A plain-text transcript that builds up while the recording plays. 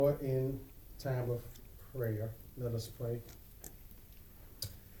In time of prayer, let us pray.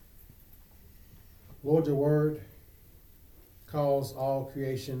 Lord, your word calls all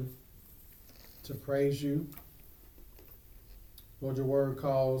creation to praise you. Lord, your word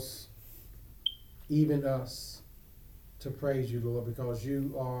calls even us to praise you, Lord, because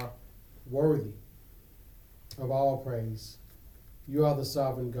you are worthy of all praise. You are the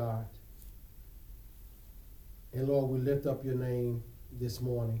sovereign God. And Lord, we lift up your name this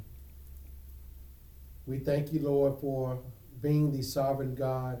morning. We thank you, Lord, for being the sovereign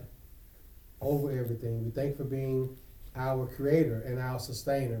God over everything. We thank you for being our creator and our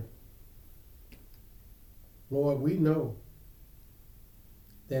sustainer. Lord, we know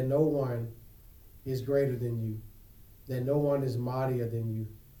that no one is greater than you, that no one is mightier than you,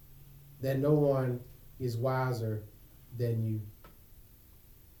 that no one is wiser than you.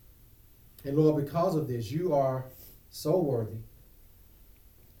 And Lord, because of this, you are so worthy,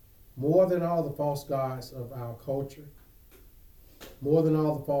 more than all the false gods of our culture, more than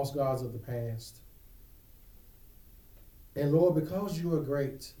all the false gods of the past. And Lord, because you are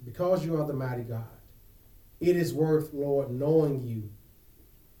great, because you are the mighty God, it is worth, Lord, knowing you.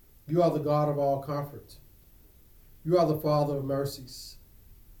 You are the God of all comfort. You are the Father of mercies.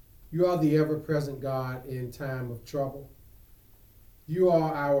 You are the ever-present God in time of trouble. You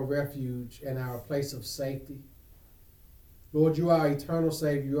are our refuge and our place of safety. Lord, you are eternal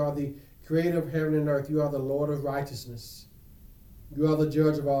Savior. You are the creator of heaven and earth. You are the Lord of righteousness. You are the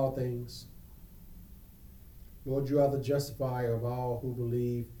judge of all things. Lord, you are the justifier of all who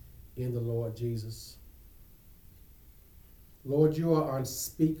believe in the Lord Jesus. Lord, you are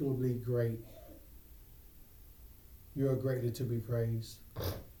unspeakably great. You are greatly to be praised.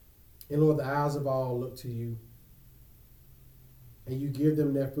 And Lord, the eyes of all look to you. And you give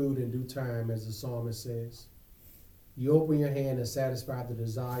them their food in due time, as the psalmist says. You open your hand and satisfy the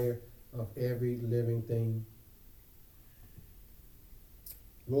desire of every living thing.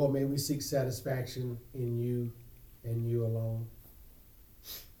 Lord, may we seek satisfaction in you and you alone.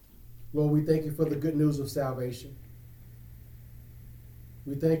 Lord, we thank you for the good news of salvation.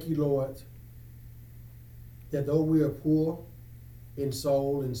 We thank you, Lord, that though we are poor in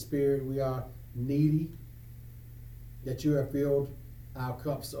soul and spirit, we are needy, that you have filled our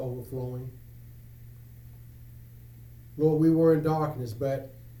cups to overflowing. Lord, we were in darkness,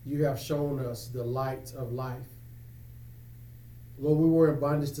 but you have shown us the light of life. Lord, we were in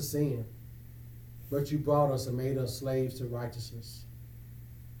bondage to sin, but you brought us and made us slaves to righteousness.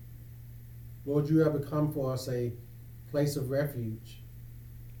 Lord, you have become for us a place of refuge,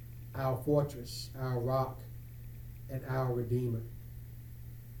 our fortress, our rock, and our Redeemer.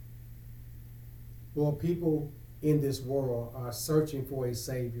 Lord, people in this world are searching for a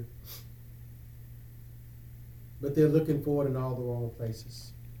Savior, but they're looking for it in all the wrong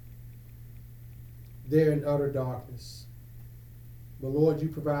places. They're in utter darkness. But Lord, you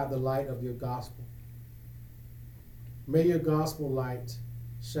provide the light of your gospel. May your gospel light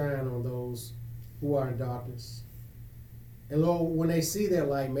shine on those who are in darkness. And Lord, when they see that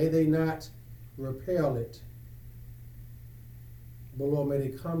light, may they not repel it. But Lord, may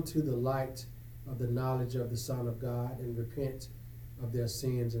they come to the light of the knowledge of the Son of God and repent of their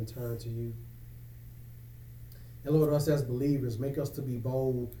sins and turn to you. And Lord, us as believers, make us to be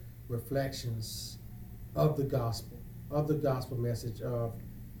bold reflections of the gospel message of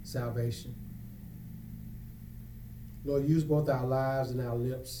salvation. Lord, use both our lives and our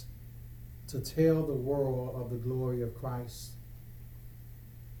lips to tell the world of the glory of Christ,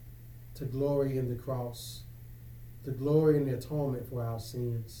 to glory in the cross, to glory in the atonement for our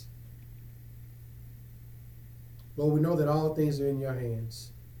sins. Lord, we know that all things are in your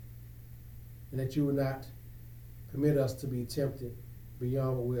hands and that you will not permit us to be tempted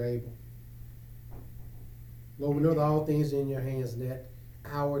beyond what we're able. Lord, we know that all things are in your hands and that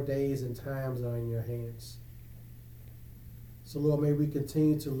our days and times are in your hands. So, Lord, may we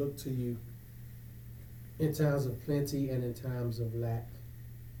continue to look to you in times of plenty and in times of lack.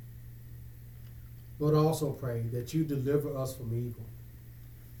 Lord, I also pray that you deliver us from evil.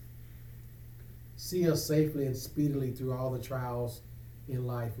 See us safely and speedily through all the trials in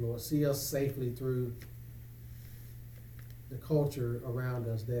life, Lord. See us safely through the culture around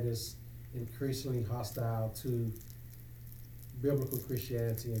us that is increasingly hostile to biblical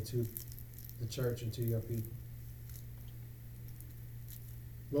Christianity and to the church and to your people.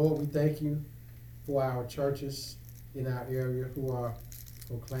 Lord, we thank you for our churches in our area who are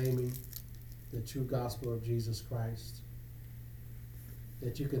proclaiming the true gospel of Jesus Christ.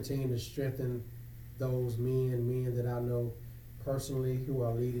 That you continue to strengthen those men that I know personally who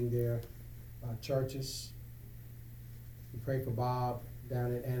are leading their churches. We pray for Bob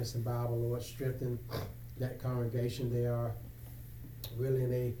down at Anderson Bible. Lord, strengthen that congregation. They are really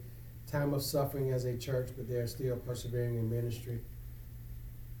in a time of suffering as a church, but they're still persevering in ministry.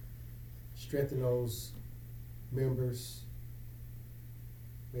 Strengthen those members.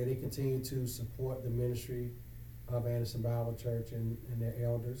 May they continue to support the ministry of Anderson Bible Church and their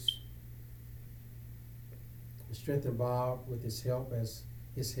elders. And strengthen Bob with his health as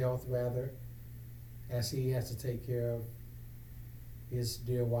he has to take care of his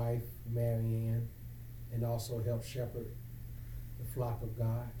dear wife, Mary Ann, and also help shepherd the flock of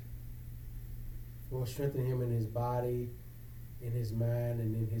God. Lord, strengthen him in his body, in his mind,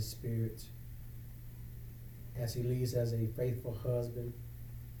 and in his spirit as he leads as a faithful husband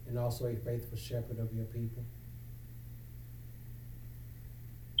and also a faithful shepherd of your people.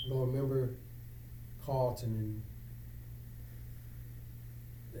 Lord, remember Carlton and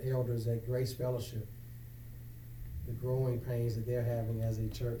the elders at Grace Fellowship, the growing pains that they're having as a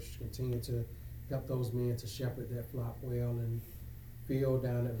church. Continue to help those men to shepherd that flock well, and Phil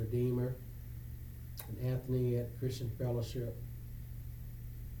down at Redeemer, and Anthony at Christian Fellowship,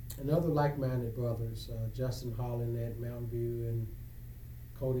 and other like-minded brothers, Justin Holland at Mountain View, and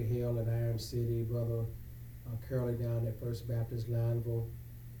Cody Hale at Iron City, Brother Curley down at First Baptist Lineville,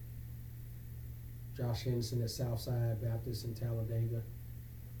 Josh Henderson at Southside Baptist in Talladega.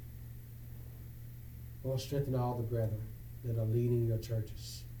 Lord, strengthen all the brethren that are leading your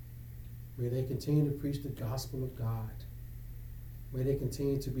churches. May they continue to preach the gospel of God. May they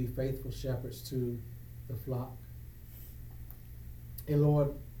continue to be faithful shepherds to the flock. And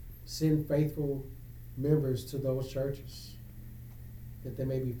Lord, send faithful members to those churches, that they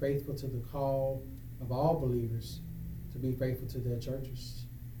may be faithful to the call of all believers to be faithful to their churches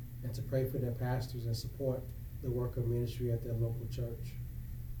and to pray for their pastors and support the work of ministry at their local church.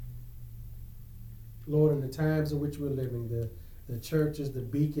 Lord, in the times in which we're living, the church is the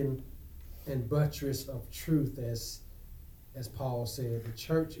beacon and buttress of truth, as Paul said. The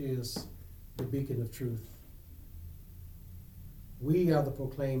church is the beacon of truth. We are the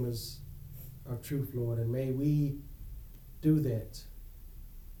proclaimers of truth, Lord, and may we do that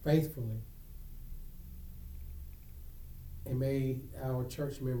faithfully. And may our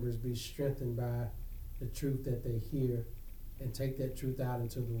church members be strengthened by the truth that they hear and take that truth out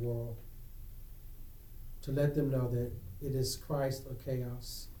into the world, to let them know that it is Christ or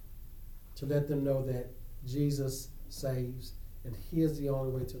chaos, to let them know that Jesus saves and He is the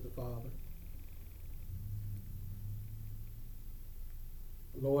only way to the Father.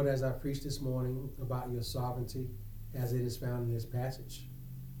 Lord, as I preach this morning about your sovereignty as it is found in this passage,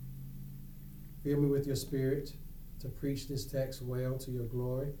 fill me with your Spirit to preach this text well to your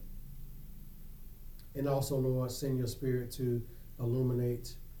glory. And also, Lord, send your Spirit to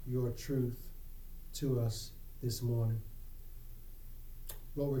illuminate your truth to us this morning.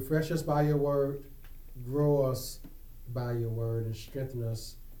 Lord, refresh us by your word, grow us by your word, and strengthen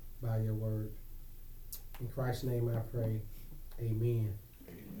us by your word. In Christ's name I pray, amen.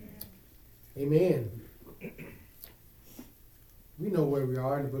 Amen. We know where we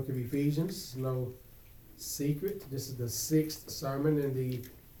are in the book of Ephesians. No secret. This is the 6th sermon in the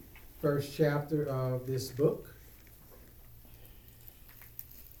 1st chapter of this book.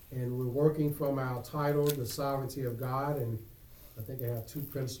 And we're working from our title, The Sovereignty of God, and I think I have 2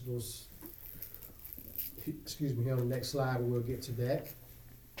 principles, here on the next slide, and we'll get to that.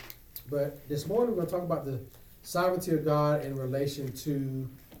 But this morning we're going to talk about the sovereignty of God in relation to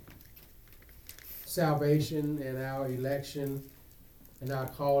salvation and our election and our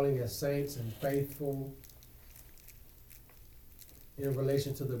calling as saints and faithful, in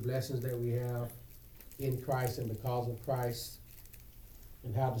relation to the blessings that we have in Christ and because of Christ,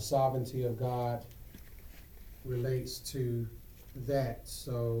 and how the sovereignty of God relates to that.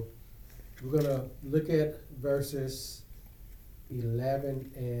 So we're going to look at verses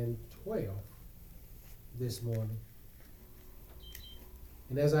 11 and 12 this morning.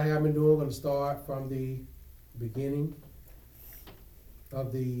 And as I have been doing, I'm going to start from the beginning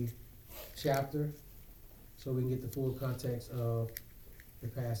of the chapter so we can get the full context of the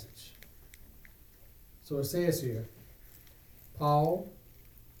passage. So it says here, Paul,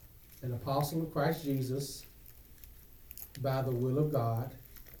 an apostle of Christ Jesus, by the will of God,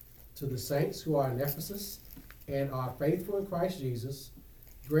 to the saints who are in Ephesus and are faithful in Christ Jesus,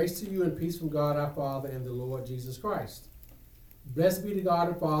 grace to you and peace from God our Father and the Lord Jesus Christ. Blessed be the God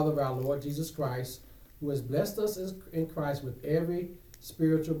and Father of our Lord Jesus Christ, who has blessed us in Christ with every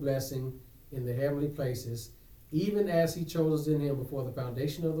spiritual blessing in the heavenly places, even as he chose us in him before the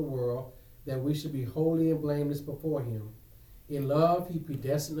foundation of the world, that we should be holy and blameless before him. In love, he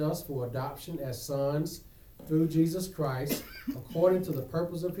predestined us for adoption as sons through Jesus Christ, according to the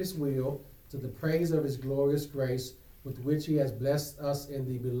purpose of his will, to the praise of his glorious grace, with which he has blessed us in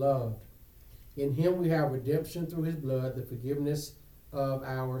the beloved. In him we have redemption through his blood, the forgiveness of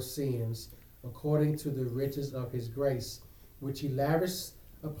our sins, according to the riches of his grace, which he lavished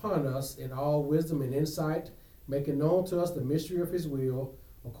upon us in all wisdom and insight, making known to us the mystery of his will,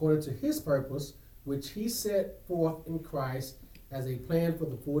 according to his purpose, which he set forth in Christ as a plan for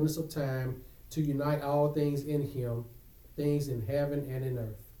the fullness of time, to unite all things in him, things in heaven and in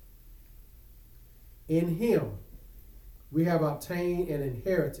earth. In him we have obtained an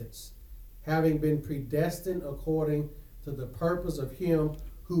inheritance, having been predestined according to the purpose of him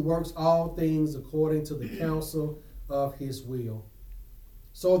who works all things according to the counsel of his will,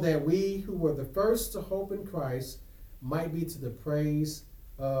 so that we who were the first to hope in Christ might be to the praise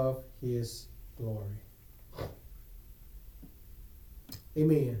of his glory.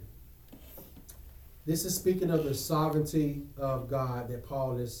 Amen. This is speaking of the sovereignty of God that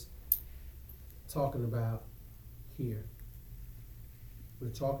Paul is talking about here. We're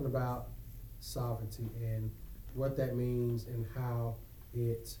talking about sovereignty and what that means and how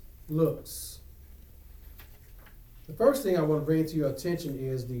it looks. The first thing I want to bring to your attention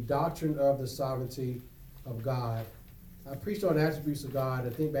is the doctrine of the sovereignty of God. I preached on attributes of God,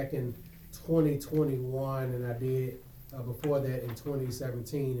 I think back in 2021, and I did before that in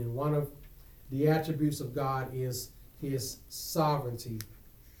 2017. And one of the attributes of God is his sovereignty.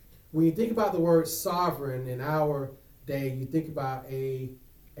 When you think about the word sovereign in our day, you think about a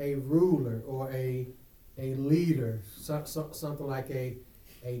ruler or a leader, something like a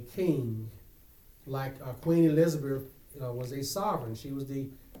king. Like Queen Elizabeth was a sovereign. She was the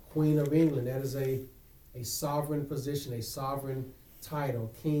Queen of England. That is a sovereign position, a sovereign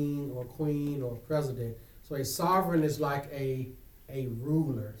title, king or queen or president. So a sovereign is like a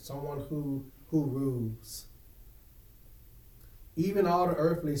ruler, someone who rules. Even all the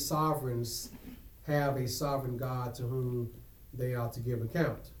earthly sovereigns have a sovereign God to whom they are to give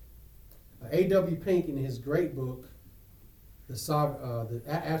account. A.W. Pink, in his great book, The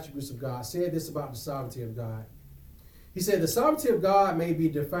Attributes of God, said this about the sovereignty of God. He said, the sovereignty of God may be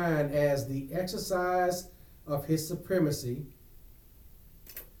defined as the exercise of his supremacy,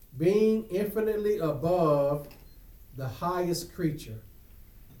 being infinitely above the highest creature.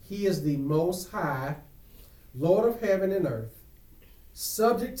 He is the Most High, Lord of heaven and earth,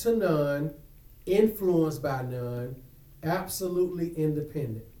 subject to none, influenced by none, absolutely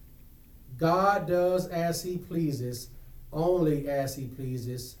independent. God does as he pleases, only as he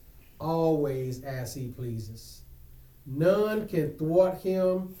pleases, always as he pleases. None can thwart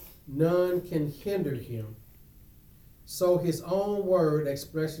him, none can hinder him. So his own word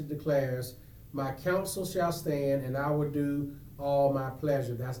expressly declares, my counsel shall stand, and I will do all my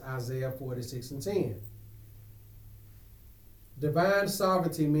pleasure. That's Isaiah 46:10. Divine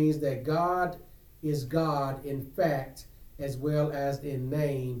sovereignty means that God is God in fact as well as in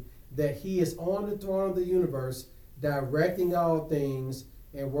name, that he is on the throne of the universe, directing all things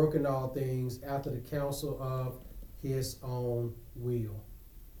and working all things after the counsel of his own will.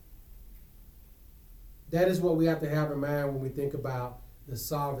 That is what we have to have in mind when we think about the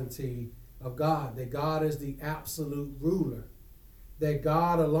sovereignty of God, that God is the absolute ruler, that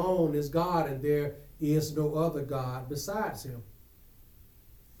God alone is God and there is no other God besides him.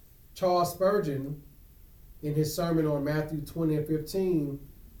 Charles Spurgeon, in his sermon on Matthew 20:15,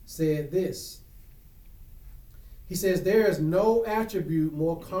 said this. He says, there is no attribute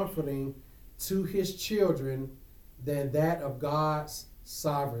more comforting to his children than that of God's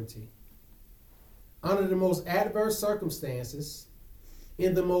sovereignty. Under the most adverse circumstances,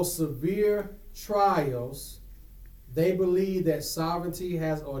 in the most severe trials, they believe that sovereignty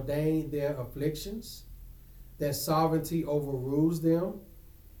has ordained their afflictions, that sovereignty overrules them,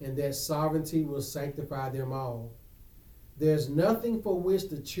 and that sovereignty will sanctify them all. There's nothing for which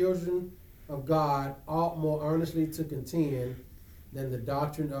the children of God ought more earnestly to contend than the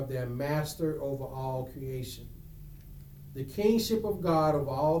doctrine of their master over all creation. The kingship of God over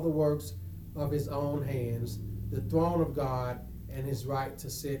all the works of his own hands, the throne of God, and his right to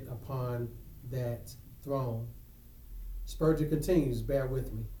sit upon that throne. Spurgeon continues, bear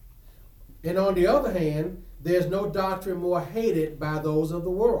with me. And on the other hand, there's no doctrine more hated by those of the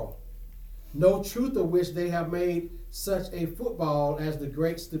world, no truth of which they have made such a football as the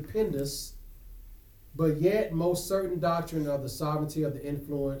great stupendous, but yet most certain doctrine of the sovereignty of the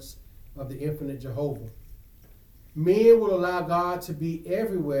influence of the infinite Jehovah. Men will allow God to be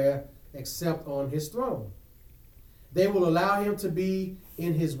everywhere except on his throne. They will allow him to be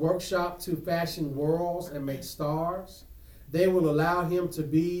in his workshop to fashion worlds and make stars. They will allow him to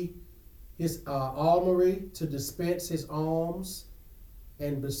be his armory to dispense his alms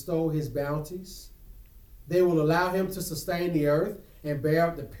and bestow his bounties. They will allow him to sustain the earth and bear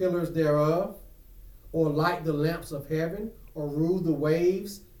up the pillars thereof, or light the lamps of heaven, or rule the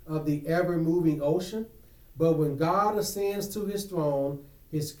waves of the ever-moving ocean. But when God ascends to his throne,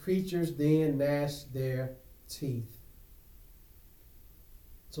 his creatures then gnash their teeth.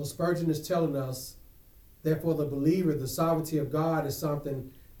 So Spurgeon is telling us that for the believer, the sovereignty of God is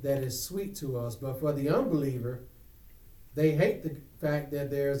something that is sweet to us. But for the unbeliever, they hate the fact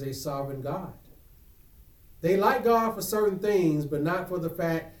that there is a sovereign God. They like God for certain things, but not for the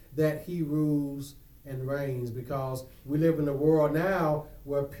fact that he rules and reigns, because we live in a world now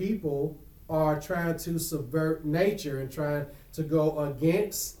where people are trying to subvert nature and trying to go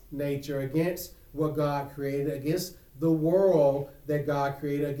against nature, against what God created, against the world that God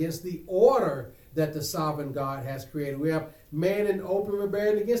created, against the order that the sovereign God has created. We have man in open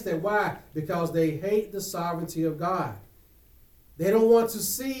rebellion against that. Why? Because they hate the sovereignty of God. They don't want to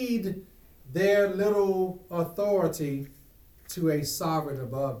cede their little authority to a sovereign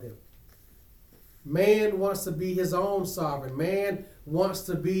above them. Man wants to be his own sovereign. Man wants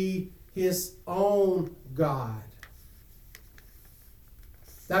to be his own God.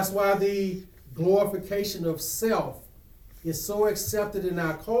 That's why the glorification of self is so accepted in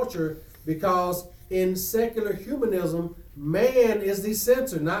our culture, because in secular humanism, man is the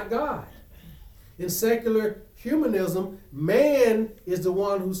center, not God. In secular humanism, man is the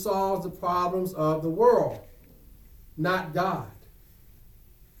one who solves the problems of the world, not God.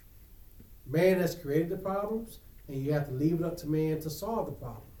 Man has created the problems, and you have to leave it up to man to solve the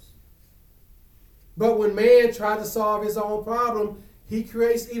problems. But when man tries to solve his own problem, he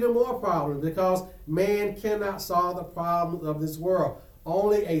creates even more problems, because man cannot solve the problems of this world.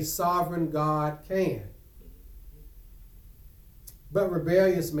 Only a sovereign God can. But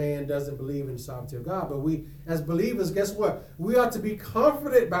rebellious man doesn't believe in the sovereignty of God. But we, as believers, guess what? We ought to be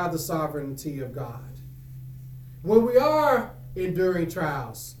comforted by the sovereignty of God. When we are enduring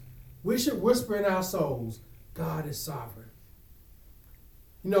trials, we should whisper in our souls, God is sovereign.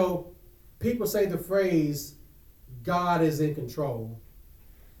 You know, people say the phrase, God is in control.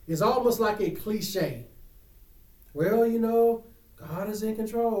 It's almost like a cliche. Well, you know, God is in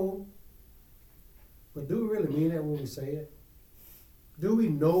control. But do we really mean that when we say it? Do we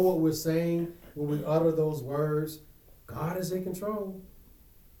know what we're saying when we utter those words? God is in control.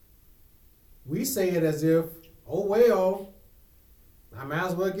 We say it as if, oh well, I might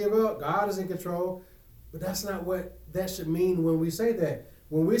as well give up. God is in control. But that's not what that should mean when we say that.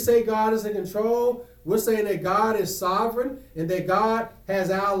 When we say God is in control, we're saying that God is sovereign and that God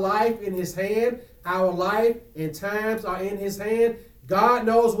has our life in his hand. Our life and times are in his hand. God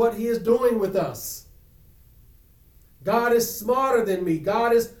knows what he is doing with us. God is smarter than me.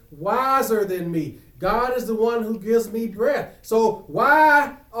 God is wiser than me. God is the one who gives me breath. So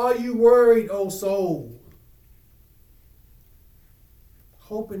why are you worried, O soul?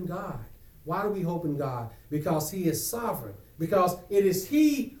 Hope in God. Why do we hope in God? Because he is sovereign. Because it is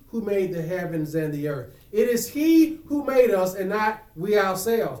he who made the heavens and the earth. It is he who made us and not we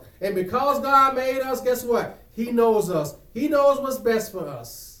ourselves. And because God made us, guess what? He knows us. He knows what's best for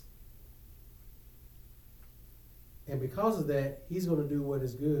us. And because of that, he's going to do what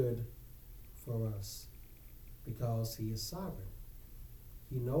is good for us. Because he is sovereign.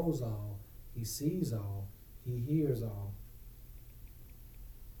 He knows all. He sees all. He hears all.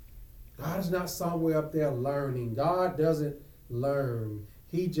 God is not somewhere up there learning. God doesn't learn.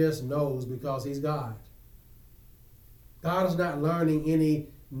 He just knows because he's God. God is not learning any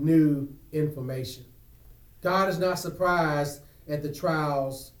new information. God is not surprised at the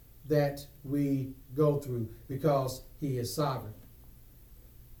trials that we go through because he is sovereign.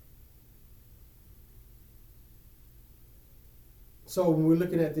 So when we're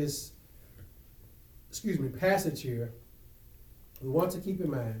looking at this, passage here, we want to keep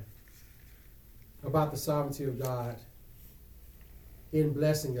in mind about the sovereignty of God in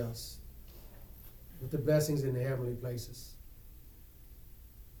blessing us with the blessings in the heavenly places.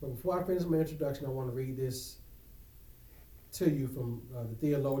 But before I finish my introduction, I want to read this to you from the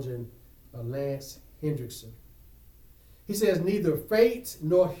theologian Lance Hendrickson. He says, neither fate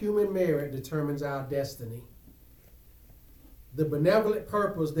nor human merit determines our destiny. The benevolent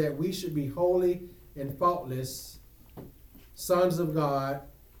purpose that we should be holy and faultless sons of God,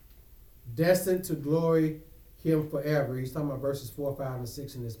 destined to glory him forever. He's talking about verses 4, 5, and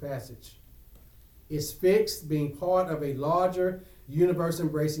 6 in this passage. Is fixed, being part of a larger,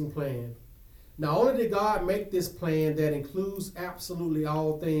 universe-embracing plan. Not only did God make this plan that includes absolutely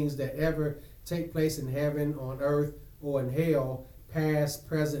all things that ever take place in heaven, on earth, or in hell, past,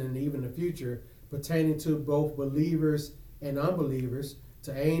 present, and even the future, pertaining to both believers and unbelievers,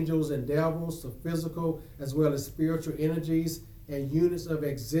 to angels and devils, to physical as well as spiritual energies and units of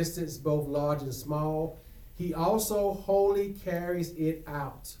existence, both large and small. He also wholly carries it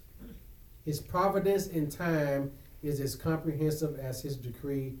out. His providence in time is as comprehensive as his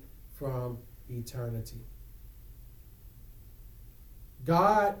decree from eternity.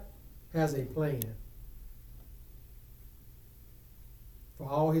 God has a plan for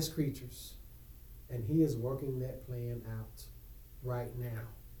all his creatures, and he is working that plan out right now.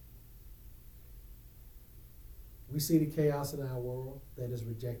 We see the chaos in our world that is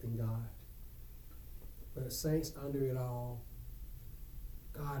rejecting God. But saints, under it all,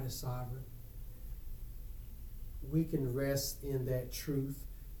 God is sovereign. We can rest in that truth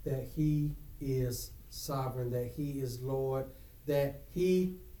that he is sovereign, that he is Lord, that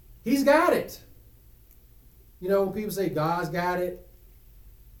he's got it. You know, when people say God's got it,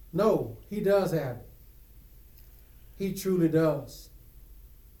 no, he does have it. He truly does.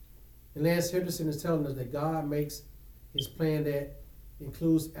 And Lance Henderson is telling us that God makes his plan that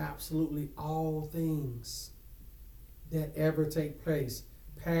includes absolutely all things that ever take place,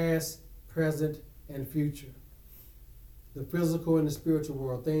 past, present, and future. The physical and the spiritual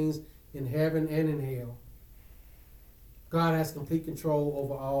world, things in heaven and in hell. God has complete control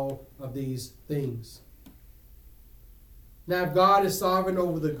over all of these things. Now, if God is sovereign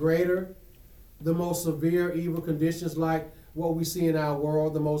over the greater, the most severe evil conditions like what we see in our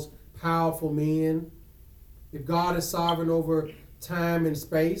world, the most powerful men, if God is sovereign over time and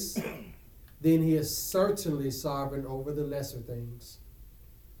space, then he is certainly sovereign over the lesser things,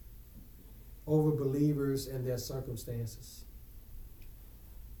 over believers and their circumstances.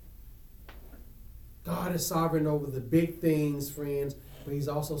 God is sovereign over the big things, friends, but he's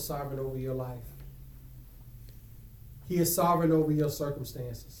also sovereign over your life. He is sovereign over your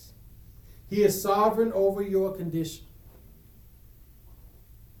circumstances. He is sovereign over your condition.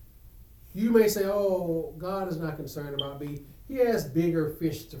 You may say, oh, God is not concerned about me. He has bigger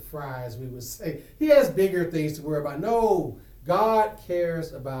fish to fry, as we would say. He has bigger things to worry about. No, God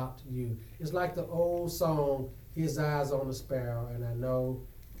cares about you. It's like the old song, his eyes on the sparrow, and I know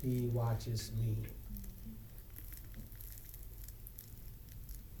he watches me.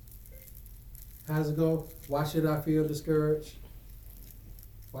 How's it go? Why should I feel discouraged?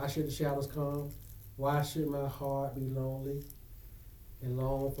 Why should the shadows come? Why should my heart be lonely and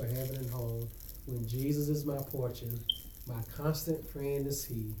long for heaven and home when Jesus is my portion? My constant friend is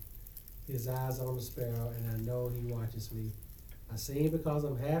he. His eyes on the sparrow, and I know he watches me. I sing because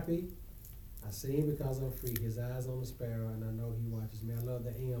I'm happy. I sing because I'm free. His eyes on the sparrow, and I know he watches me. I love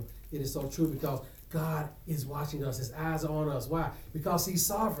the hymn. It is so true because God is watching us. His eyes are on us. Why? Because he's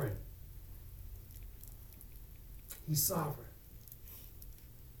sovereign. He's sovereign.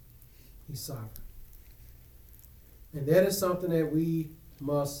 He's sovereign. And that is something that we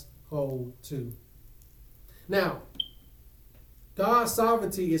must hold to. Now, God's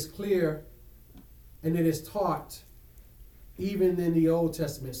sovereignty is clear, and it is taught even in the Old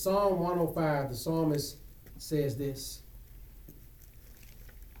Testament. Psalm 105, the psalmist says this.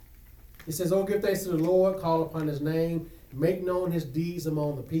 It says, oh, give thanks to the Lord, call upon his name, make known his deeds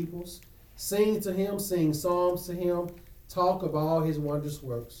among the peoples. Sing to him, sing psalms to him, talk of all his wondrous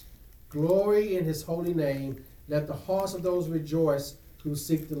works. Glory in his holy name. Let the hearts of those rejoice who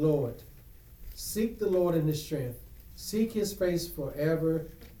seek the Lord. Seek the Lord in his strength. Seek his face forevermore.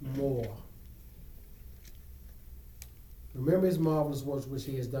 Remember his marvelous works which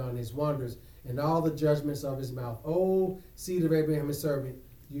he has done, his wonders, and all the judgments of his mouth. O seed of Abraham, his servant,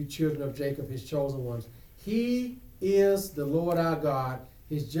 you children of Jacob, his chosen ones. He is the Lord our God.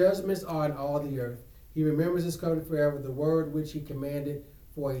 His judgments are in all the earth. He remembers his covenant forever, the word which he commanded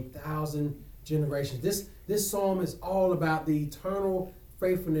for 1,000 generations. This psalm is all about the eternal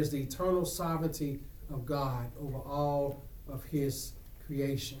faithfulness, the eternal sovereignty of God over all of his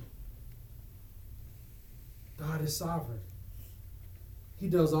creation. God is sovereign. He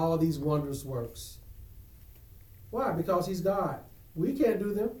does all these wondrous works. Why? Because he's God. We can't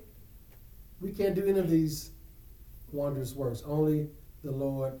do them. We can't do any of these wondrous works. Only the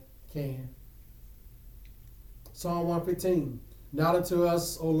Lord can. Psalm 115. Not unto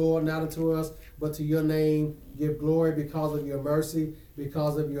us, O Lord, not unto us, but to your name give glory because of your mercy,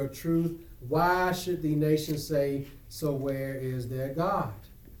 because of your truth. Why should the nations say, so where is their God?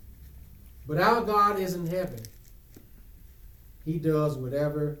 But our God is in heaven. He does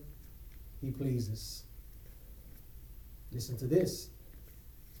whatever he pleases. Listen to this.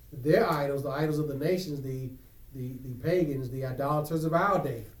 Their idols, the idols of the nations, the pagans, the idolaters of our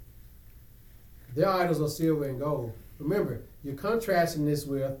day, their idols are silver and gold. Remember, you're contrasting this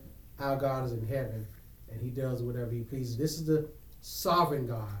with our God is in heaven and he does whatever he pleases. This is the sovereign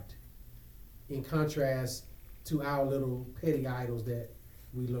God in contrast to our little petty idols that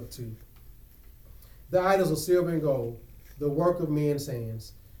we look to. The idols of silver and gold, the work of men's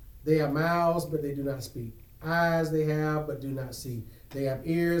hands. They have mouths, but they do not speak. Eyes they have, but do not see. They have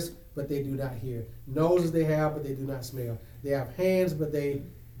ears, but they do not hear. Noses they have, but they do not smell. They have hands, but they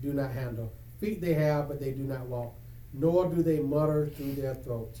do not handle. Feet they have, but they do not walk. Nor do they mutter through their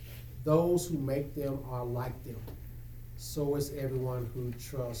throats. Those who make them are like them. So is everyone who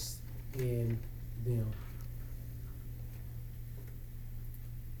trusts in them.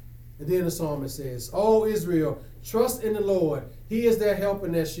 And then the psalmist says, O Israel, trust in the Lord. He is their help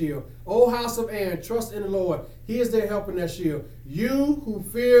and their shield. O house of Aaron, trust in the Lord. He is their help and their shield. You who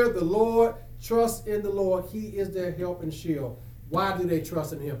fear the Lord, trust in the Lord. He is their help and shield. Why do they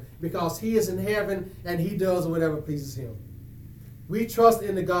trust in him? Because he is in heaven and he does whatever pleases him. We trust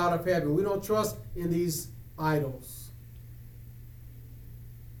in the God of heaven. We don't trust in these idols.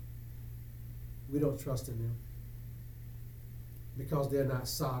 We don't trust in them because they're not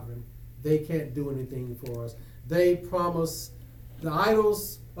sovereign. They can't do anything for us. They promise, the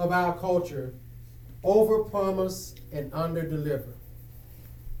idols of our culture overpromise and underdeliver,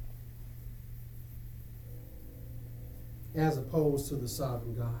 as opposed to the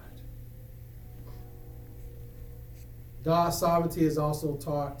sovereign God. God's sovereignty is also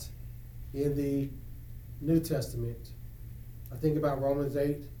taught in the New Testament. I think about Romans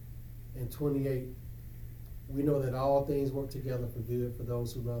 8 and 28. We know that all things work together for good for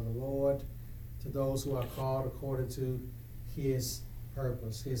those who love the Lord, to those who are called according to his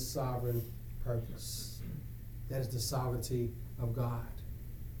purpose, his sovereign purpose. That is the sovereignty of God.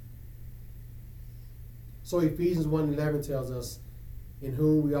 So Ephesians 1:11 tells us, in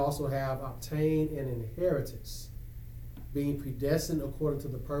whom we also have obtained an inheritance, being predestined according to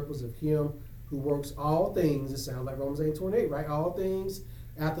the purpose of him who works all things, it sounds like Romans 8:28, right? All things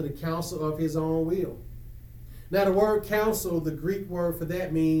after the counsel of his own will. Now the word counsel, the Greek word for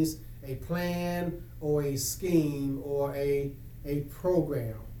that means a plan or a scheme or a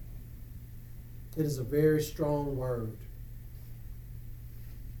program. It is a very strong word.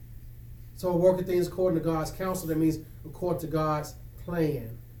 So working things according to God's counsel, that means according to God's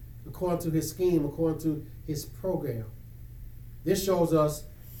plan, according to his scheme, according to his program. This shows us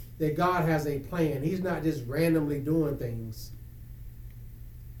that God has a plan. He's not just randomly doing things.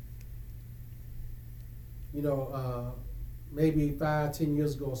 You know, maybe 5-10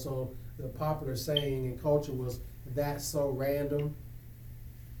 years ago or so, the popular saying in culture was, "That's so random."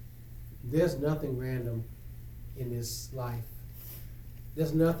 There's nothing random in this life.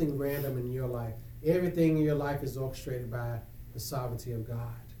 There's nothing random in your life. Everything in your life is orchestrated by the sovereignty of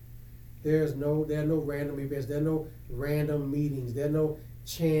God. There are no random events. There are no random meetings. There are no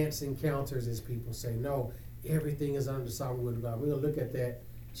chance encounters, as people say. No, everything is under the sovereign will of God. We're going to look at that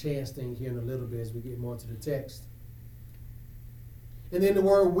chance thing here in a little bit as we get more into the text. And then the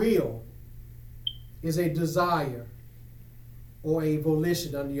word will is a desire or a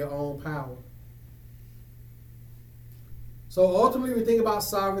volition under your own power. So ultimately, when you think about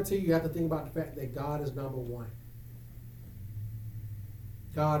sovereignty, you have to think about the fact that God is number one.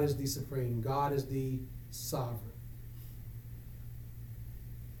 God is the supreme. God is the sovereign.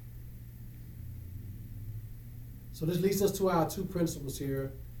 So this leads us to our two principles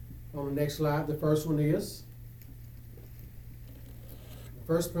here on the next slide. The first one is, the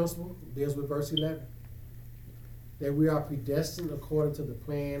first principle deals with verse 11. That we are predestined according to the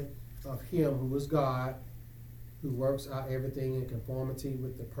plan of him who is God, who works out everything in conformity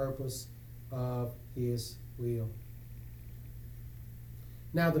with the purpose of his will.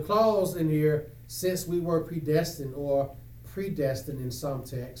 Now the clause in here, since we were predestined or predestined in some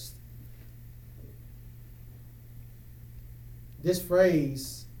text, this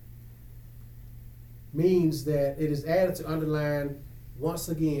phrase means that it is added to underline, once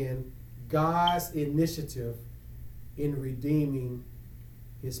again, God's initiative in redeeming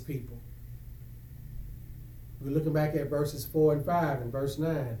his people. We're looking back at verses 4 and 5 and verse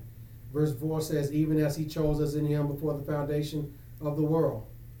 9. Verse 4 says, even as he chose us in him before the foundation of the world.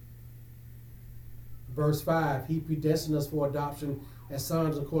 Verse 5, he predestined us for adoption as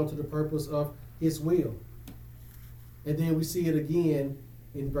sons according to the purpose of his will. And then we see it again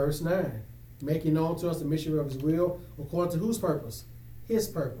in verse 9, making known to us the mystery of his will according to whose purpose? His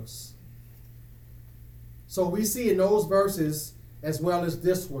purpose. So we see in those verses, as well as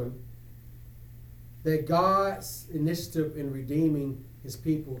this one, that God's initiative in redeeming his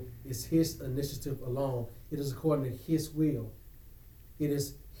people is his initiative alone. It is according to his will. It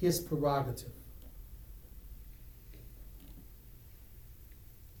is his prerogative.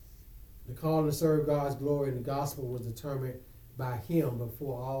 The calling to serve God's glory in the gospel was determined by him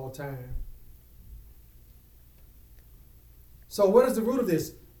before all time. So what is the root of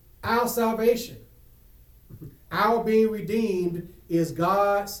this? Our salvation. Our being redeemed is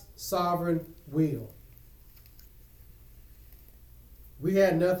God's sovereign will. We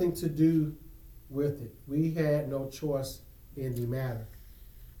had nothing to do with it. We had no choice in the matter.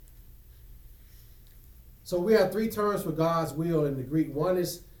 So we have three terms for God's will in the Greek. One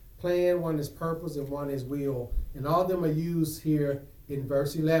is plan, one is purpose, and one is will. And all of them are used here in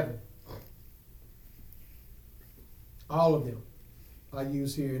verse 11. All of them are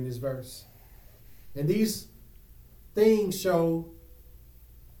used here in this verse. And these things show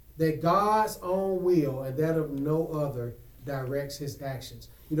that God's own will and that of no other directs his actions.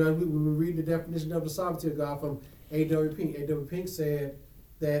 You know, when we read the definition of the sovereignty of God from A.W. Pink, A.W. Pink said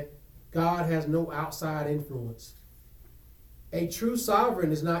that God has no outside influence. A true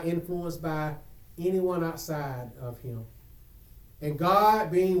sovereign is not influenced by anyone outside of him. And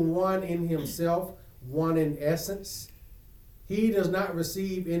God, being one in himself, one in essence, he does not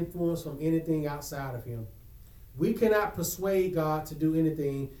receive influence from anything outside of him. We cannot persuade God to do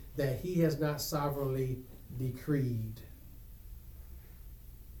anything that he has not sovereignly decreed.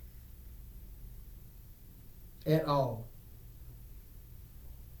 At all.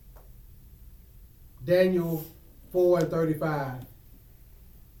 Daniel 4:35.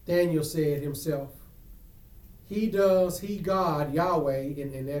 Daniel said himself, he, God, Yahweh,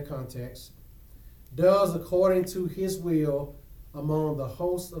 in their context, does according to his will among the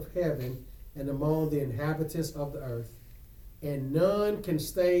hosts of heaven and among the inhabitants of the earth. And none can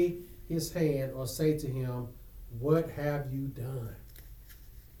stay his hand or say to him, what have you done?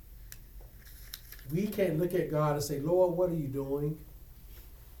 We can't look at God and say, Lord, what are you doing?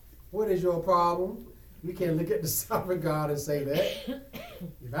 What is your problem? We can't look at the sovereign God and say that.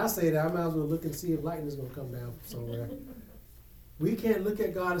 If I say that, I might as well look and see if lightning is going to come down from somewhere. We can't look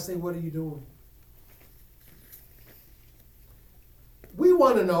at God and say, what are you doing? We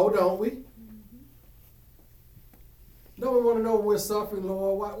want to know, don't we? Don't we want to know when we're suffering,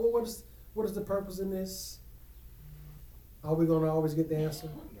 Lord? What is the purpose in this? Are we going to always get the answer?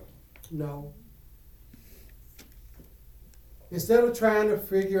 No. Instead of trying to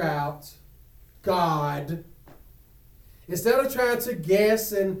figure out God, instead of trying to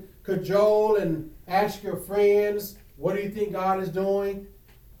guess and cajole and ask your friends, what do you think God is doing?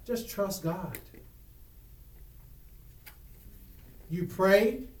 Just trust God. You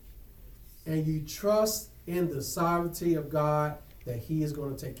pray and you trust in the sovereignty of God that he is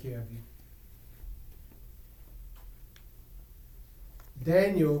going to take care of you.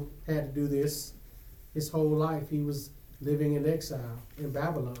 Daniel had to do this his whole life. He was living in exile in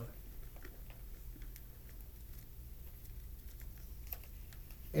Babylon.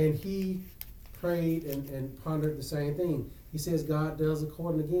 And he prayed and pondered the same thing. He says God does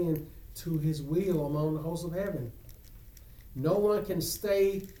according again to his will among the hosts of heaven. No one can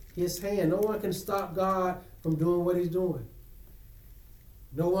stay his hand. No one can stop God from doing what he's doing.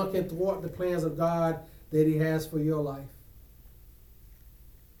 No one can thwart the plans of God that he has for your life.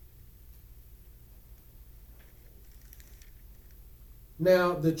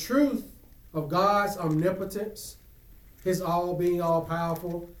 Now, the truth of God's omnipotence, his all being all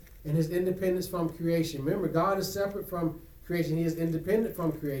powerful, and his independence from creation. Remember, God is separate from creation. He is independent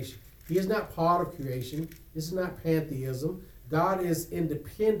from creation. He is not part of creation. This is not pantheism. God is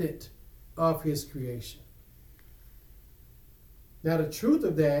independent of his creation. Now, the truth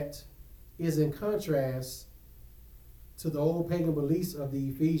of that is in contrast to the old pagan beliefs of the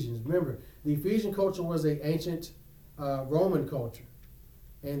Ephesians. Remember, the Ephesian culture was an ancient Roman culture,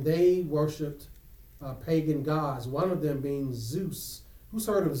 and they worshipped pagan gods, one of them being Zeus. Who's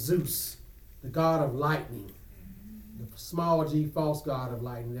heard of Zeus, the god of lightning? The small g, false god of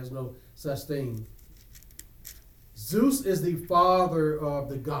lightning. There's no such thing. Zeus is the father of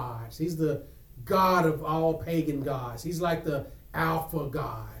the gods. He's the god of all pagan gods. He's like the alpha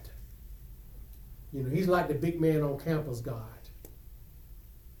god. You know, he's like the big man on campus god.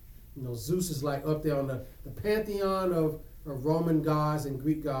 You know, Zeus is like up there on the pantheon of Roman gods and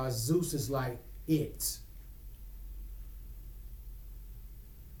Greek gods. Zeus is like it.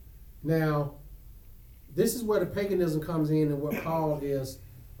 Now, this is where the paganism comes in and what Paul is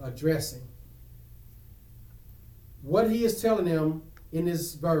addressing. What he is telling them in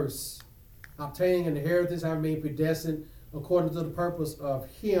this verse, obtaining an inheritance, having been predestined according to the purpose of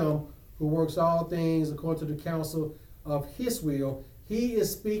him who works all things according to the counsel of his will, he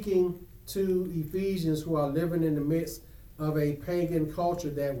is speaking to Ephesians who are living in the midst of a pagan culture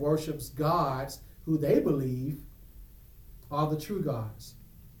that worships gods who they believe are the true gods.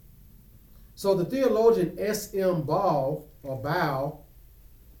 So the theologian S.M. Ball, or Bow,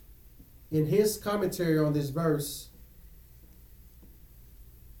 in his commentary on this verse,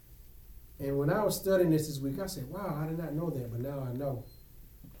 and when I was studying this week, I said, wow, I did not know that, but now I know.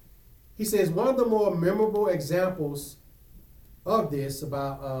 He says one of the more memorable examples of this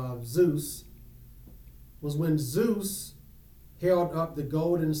about Zeus was when Zeus held up the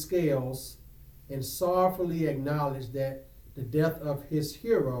golden scales and sorrowfully acknowledged that the death of his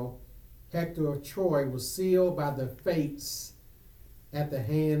hero, Hector of Troy, was sealed by the fates at the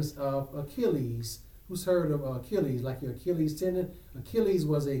hands of Achilles. Who's heard of Achilles, like your Achilles tendon? Achilles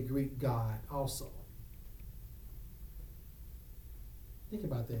was a Greek god also. Think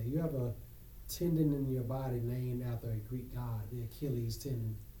about that. You have a tendon in your body named after a Greek god, the Achilles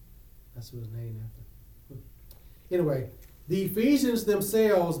tendon. That's what it's named after. Anyway, the Ephesians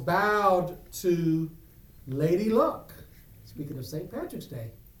themselves bowed to Lady Luck, speaking of St. Patrick's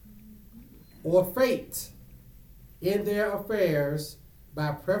Day, or fate, in their affairs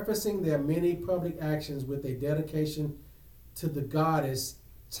by prefacing their many public actions with a dedication to the goddess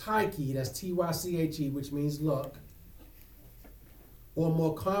Tyche, that's Tyche, which means luck, or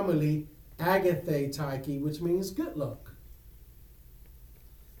more commonly Agatha Tyche, which means good luck.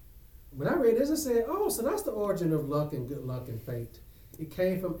 When I read this, I said, oh, so that's the origin of luck and good luck and fate. It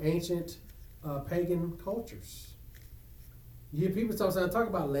came from ancient pagan cultures. You hear people sometimes talk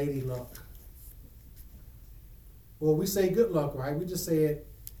about Lady Luck. Or we say good luck, right? We just said,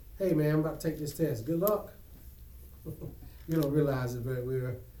 hey, man, I'm about to take this test. Good luck. You don't realize it, but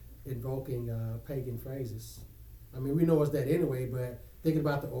we're invoking pagan phrases. I mean, we know it's that anyway, but thinking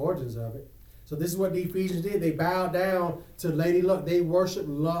about the origins of it. So this is what the Ephesians did. They bowed down to Lady Luck. They worshiped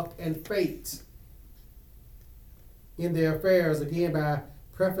luck and fate in their affairs, again, by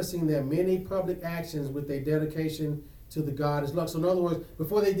prefacing their many public actions with a dedication to the goddess Luck. So in other words,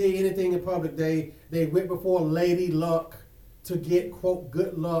 before they did anything in public, they went before Lady Luck to get, quote,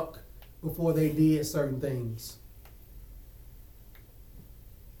 good luck before they did certain things.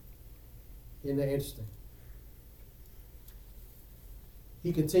 Isn't that interesting?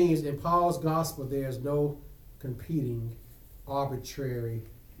 He continues, in Paul's gospel, there is no competing, arbitrary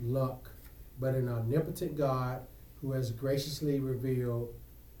luck, but an omnipotent God who has graciously revealed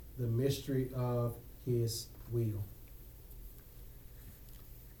the mystery of his will.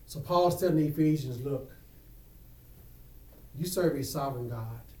 So Paul's telling the Ephesians, look, you serve a sovereign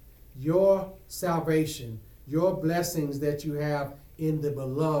God. Your salvation, your blessings that you have in the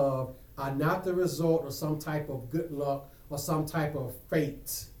beloved are not the result of some type of good luck or some type of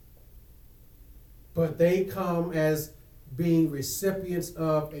fate, but they come as being recipients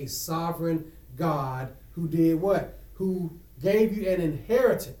of a sovereign God who did what? Who gave you an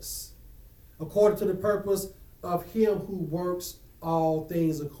inheritance according to the purpose of him who works all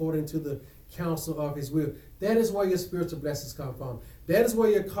things according to the counsel of his will. That is where your spiritual blessings come from. That is where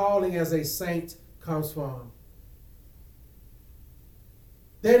your calling as a saint comes from.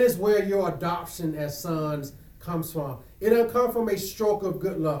 That is where your adoption as sons comes from. It doesn't come from a stroke of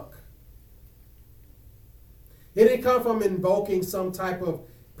good luck. It didn't come from invoking some type of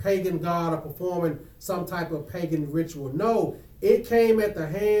pagan god or performing some type of pagan ritual. No, it came at the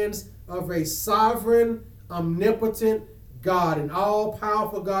hands of a sovereign, omnipotent God, an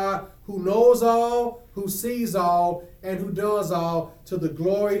all-powerful God who knows all, who sees all, and who does all to the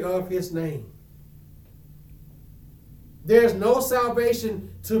glory of his name. There's no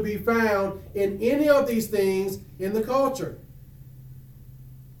salvation to be found in any of these things in the culture.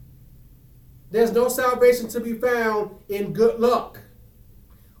 There's no salvation to be found in good luck,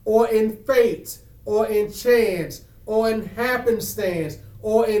 or in fate, or in chance, or in happenstance,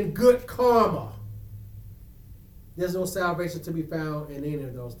 or in good karma. There's no salvation to be found in any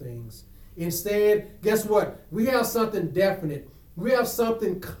of those things. Instead, guess what? We have something definite. We have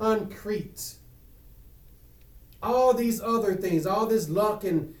something concrete. All these other things, all this luck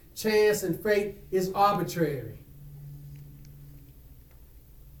and chance and fate is arbitrary.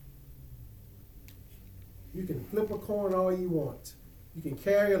 You can flip a coin all you want. You can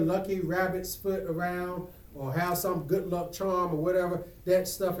carry a lucky rabbit's foot around or have some good luck charm or whatever. That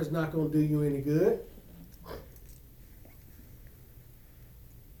stuff is not going to do you any good.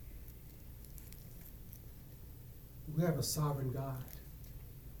 We have a sovereign God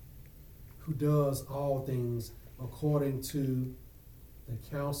who does all things according to the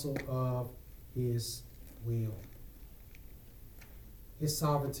counsel of his will. His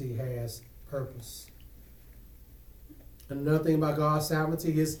sovereignty has purpose. Another thing about God's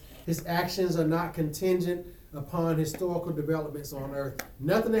sovereignty is his actions are not contingent upon historical developments on earth.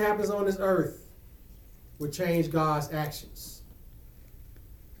 Nothing that happens on this earth will change God's actions.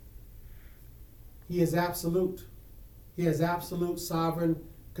 He is absolute. He has absolute sovereign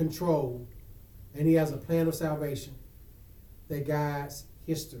control. And he has a plan of salvation that guides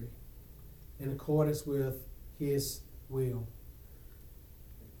history in accordance with his will.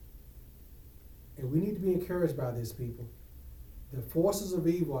 And we need to be encouraged by this, people. The forces of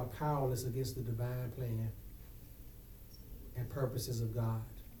evil are powerless against the divine plan and purposes of God.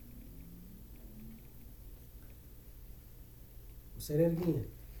 I'll say that again.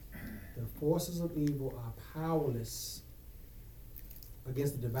 The forces of evil are powerless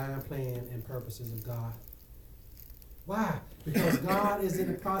against the divine plan and purposes of God. Why? Because God is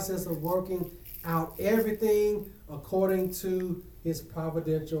in the process of working out everything according to his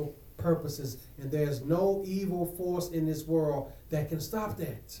providential purposes. And there's no evil force in this world that can stop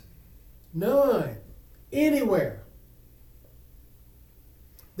that. None. Anywhere.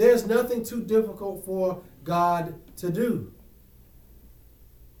 There's nothing too difficult for God to do.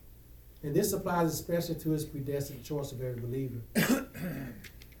 And this applies especially to his predestined choice of every believer.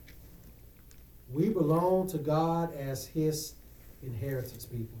 We belong to God as his inheritance,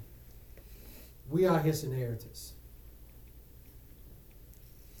 people. We are his inheritance.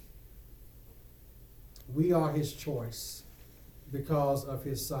 We are his choice because of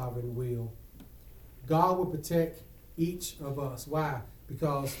his sovereign will. God will protect each of us. Why?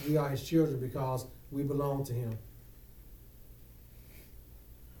 Because we are his children, because we belong to him.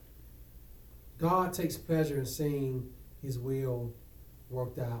 God takes pleasure in seeing his will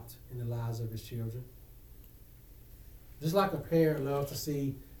worked out in the lives of his children. Just like a parent loves to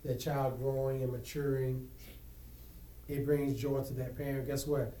see their child growing and maturing, it brings joy to that parent. Guess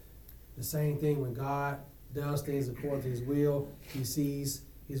what? The same thing when God does things according to his will, he sees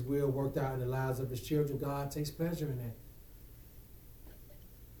his will worked out in the lives of his children. God takes pleasure in that.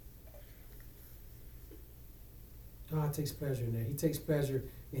 God takes pleasure in that. He takes pleasure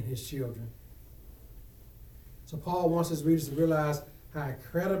in his children. So Paul wants his readers to realize how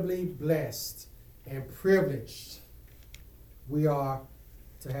incredibly blessed and privileged we are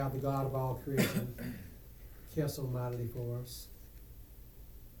to have the God of all creation care so mightily for us.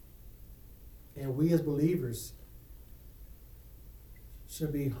 And we as believers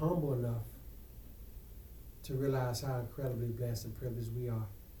should be humble enough to realize how incredibly blessed and privileged we are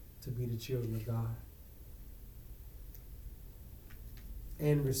to be the children of God.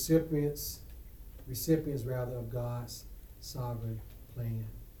 And recipients of God's sovereign plan.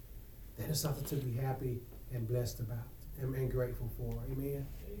 That is something to be happy and blessed about and grateful for. Amen?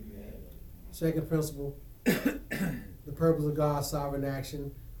 Amen. Second principle, the purpose of God's sovereign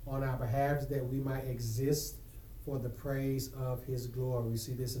action on our behalf is that we might exist for the praise of his glory. We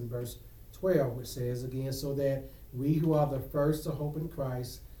see this in verse 12, which says again, so that we who are the first to hope in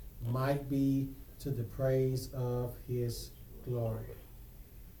Christ might be to the praise of his glory.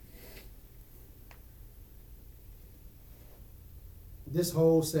 This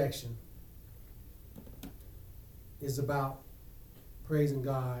whole section is about praising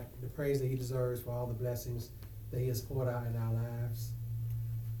God, the praise that he deserves for all the blessings that he has poured out in our lives.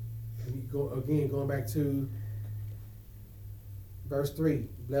 And going back to verse 3,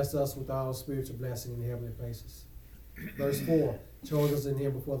 bless us with all spiritual blessing in the heavenly places. Verse 4, chose us in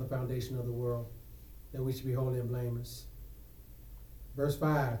him before the foundation of the world, that we should be holy and blameless. Verse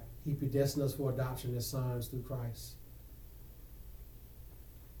 5, he predestined us for adoption as sons through Christ.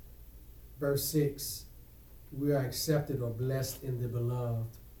 Verse 6, we are accepted or blessed in the beloved.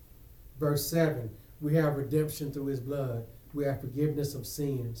 Verse 7, we have redemption through his blood. We have forgiveness of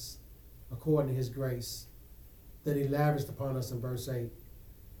sins according to his grace that he lavished upon us in verse 8.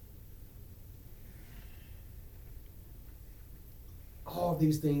 All of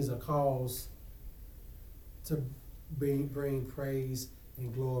these things are cause to bring praise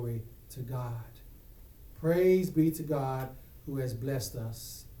and glory to God. Praise be to God who has blessed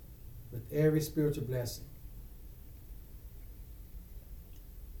us with every spiritual blessing.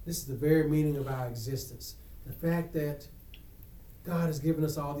 This is the very meaning of our existence. The fact that God has given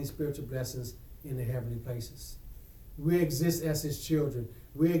us all these spiritual blessings in the heavenly places. We exist as his children.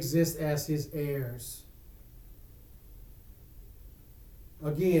 We exist as his heirs.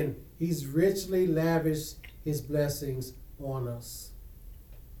 Again, he's richly lavished his blessings on us.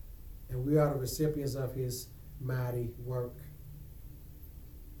 And we are the recipients of his mighty work.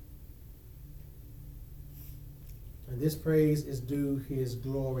 And this praise is due his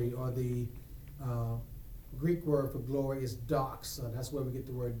glory, or the Greek word for glory is doxa. That's where we get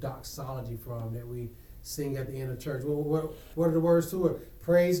the word doxology from, that we sing at the end of church. What are the words to it?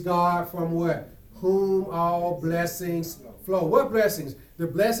 Praise God from what? Whom all blessings flow. What blessings? The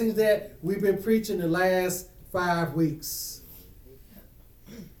blessings that we've been preaching the last 5 weeks.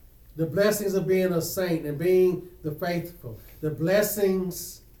 The blessings of being a saint and being the faithful. The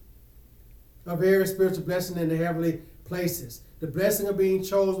blessings of every spiritual blessing in the heavenly places. The blessing of being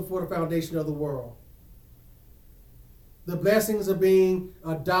chosen before the foundation of the world. The blessings of being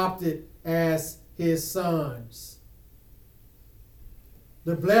adopted as his sons.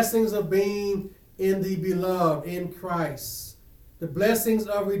 The blessings of being in the beloved, in Christ. The blessings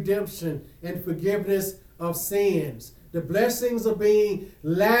of redemption and forgiveness of sins. The blessings of being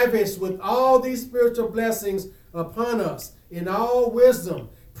lavished with all these spiritual blessings upon us in all wisdom.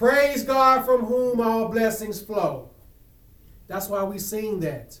 Praise God from whom all blessings flow. That's why we sing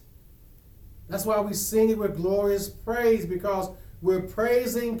that. That's why we sing it with glorious praise, because we're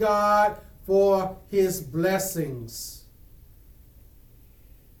praising God for his blessings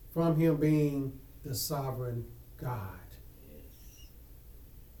from him being the sovereign God.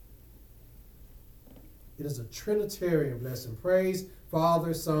 It is a Trinitarian blessing. Praise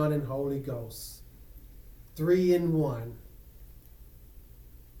Father, Son, and Holy Ghost. 3 in 1.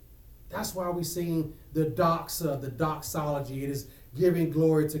 That's why we sing the doxa, the doxology. It is giving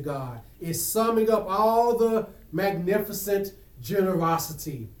glory to God. It's summing up all the magnificent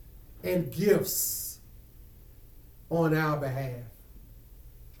generosity and gifts on our behalf.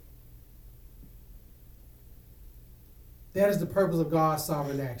 That is the purpose of God's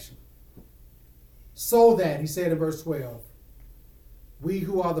sovereign action. So that, he said in verse 12, we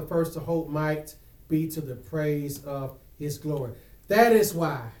who are the first to hope might be to the praise of his glory. That is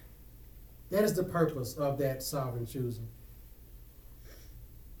why. That is the purpose of that sovereign choosing.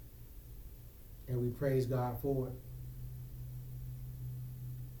 And we praise God for it.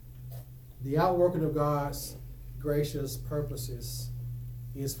 The outworking of God's gracious purposes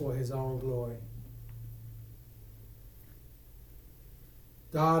is for his own glory.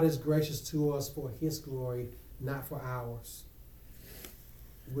 God is gracious to us for his glory, not for ours.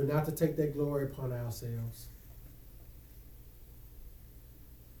 We're not to take that glory upon ourselves.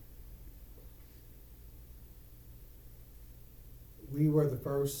 We were the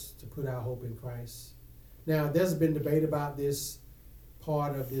first to put our hope in Christ. Now, there's been debate about this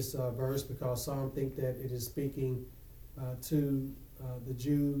part of this verse, because some think that it is speaking to the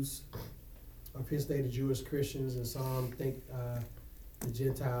Jews of his day, the Jewish Christians, and some think the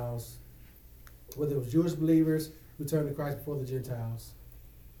Gentiles, whether it was Jewish believers who turned to Christ before the Gentiles.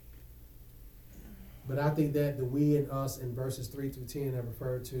 But I think that the we and us in verses 3 through 10 have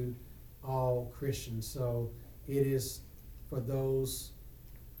referred to all Christians. So it is for those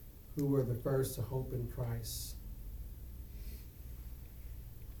who were the first to hope in Christ.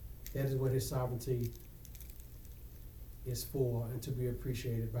 That is what his sovereignty is for, and to be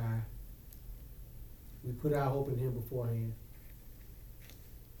appreciated by. We put our hope in him beforehand.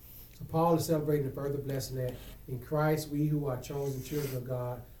 So Paul is celebrating the further blessing that in Christ we who are chosen children of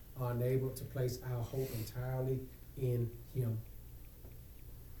God are enabled to place our hope entirely in him.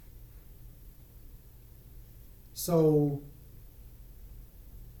 So,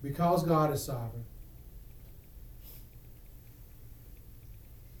 because God is sovereign,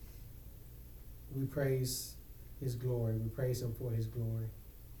 we praise his glory. We praise him for his glory.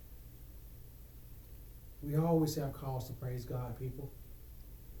 We always have cause to praise God, people,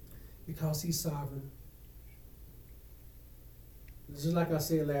 because he's sovereign. Just like I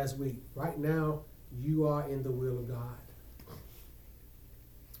said last week, right now you are in the will of God.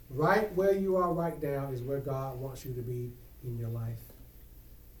 Right where you are right now is where God wants you to be in your life.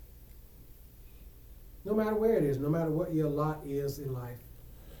 No matter where it is, no matter what your lot is in life.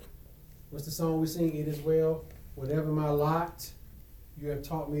 What's the song we sing? It is well. Whatever my lot, you have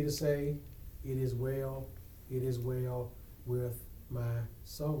taught me to say, it is well with my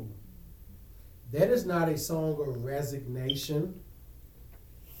soul. That is not a song of resignation.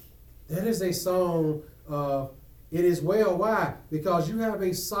 That is a song of it is well. Why? Because you have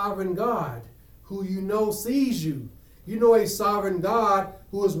a sovereign God who you know sees you. You know a sovereign God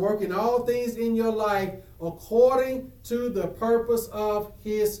who is working all things in your life according to the purpose of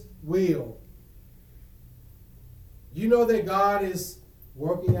his will. You know that God is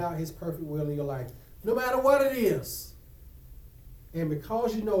working out his perfect will in your life, no matter what it is. And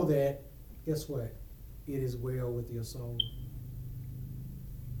because you know that, guess what? It is well with your soul.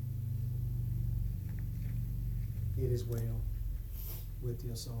 It is well with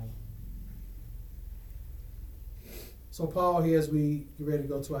your soul. So Paul here, as we get ready to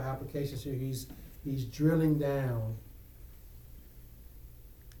go to our applications here, he's drilling down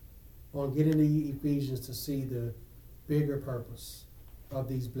on getting the Ephesians to see the bigger purpose of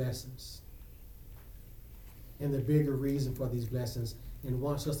these blessings and the bigger reason for these blessings, and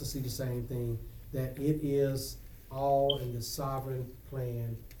wants us to see the same thing, that it is all in the sovereign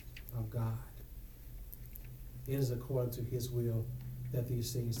plan of God. It is according to his will that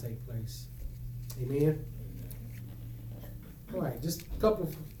these things take place. Amen? All right, just a couple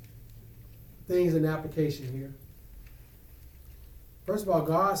of things in application here. First of all,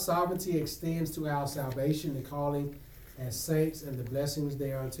 God's sovereignty extends to our salvation, the calling as saints, and the blessings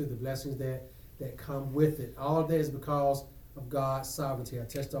thereunto, the blessings that come with it. All of that is because of God's sovereignty. I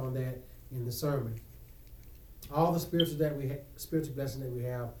touched on that in the sermon. All the spiritual blessings that we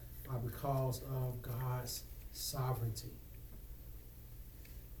have are because of God's sovereignty.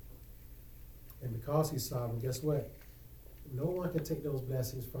 And because he's sovereign, guess what? No one can take those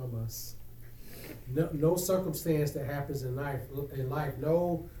blessings from us. No circumstance that happens in life,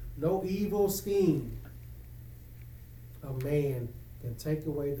 no evil scheme of man can take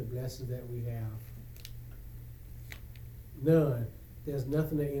away the blessings that we have. None. There's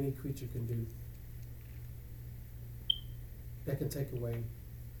nothing that any creature can do that can take away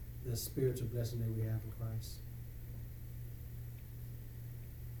the spiritual blessing that we have in Christ.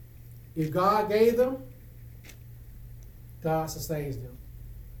 If God gave them, God sustains them.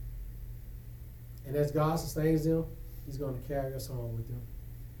 And as God sustains them, he's going to carry us on with them.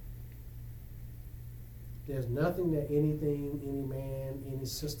 There's nothing that anything, any man, any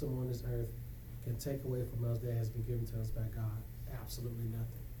system on this earth can take away from us that has been given to us by God. Absolutely nothing.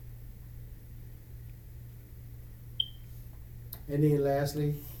 And then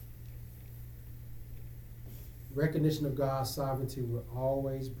lastly, recognition of God's sovereignty will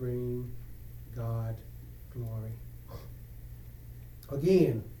always bring God glory.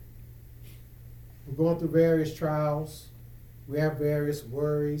 Again, we're going through various trials. We have various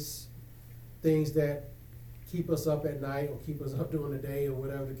worries, things that keep us up at night or keep us up during the day or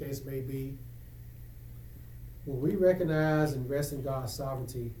whatever the case may be. When we recognize and rest in God's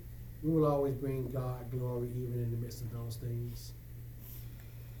sovereignty, we will always bring God glory even in the midst of those things.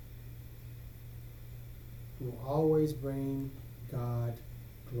 We will always bring God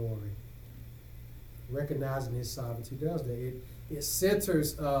glory. Recognizing his sovereignty does that. It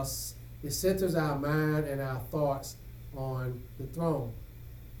centers us, it centers our mind and our thoughts on the throne.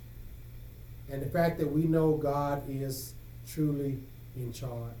 And the fact that we know God is truly in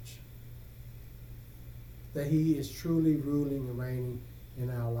charge. That he is truly ruling and reigning in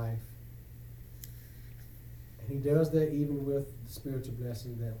our life. And he does that even with the spiritual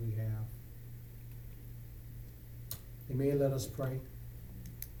blessings that we have. Amen. Let us pray.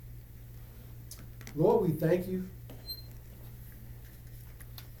 Lord, we thank you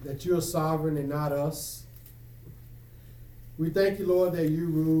that you're sovereign and not us. We thank you, Lord, that you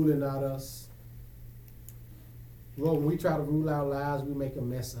rule and not us. Lord, when we try to rule our lives, we make a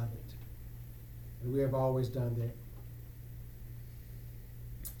mess of it. And we have always done that.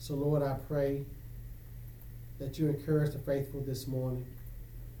 So, Lord, I pray that you encourage the faithful this morning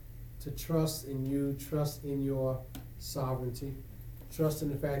to trust in you, trust in your sovereignty, trust in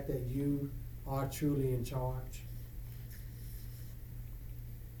the fact that you are truly in charge.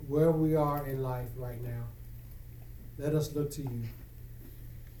 Where we are in life right now, let us look to you.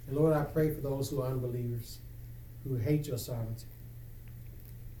 And Lord, I pray for those who are unbelievers, who hate your sovereignty.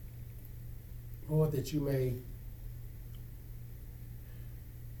 Lord, that you may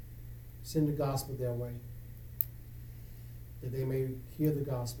send the gospel their way, that they may hear the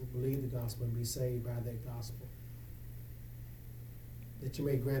gospel, believe the gospel, and be saved by that gospel. That you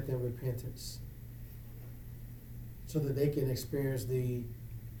may grant them repentance so that they can experience the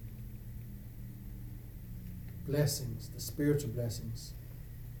blessings, the spiritual blessings,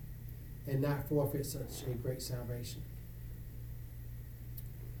 and not forfeit such a great salvation.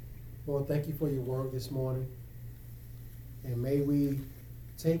 Lord, thank you for your word this morning. And may we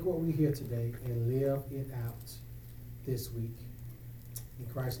take what we hear today and live it out this week.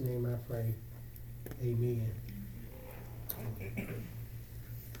 In Christ's name I pray. Amen.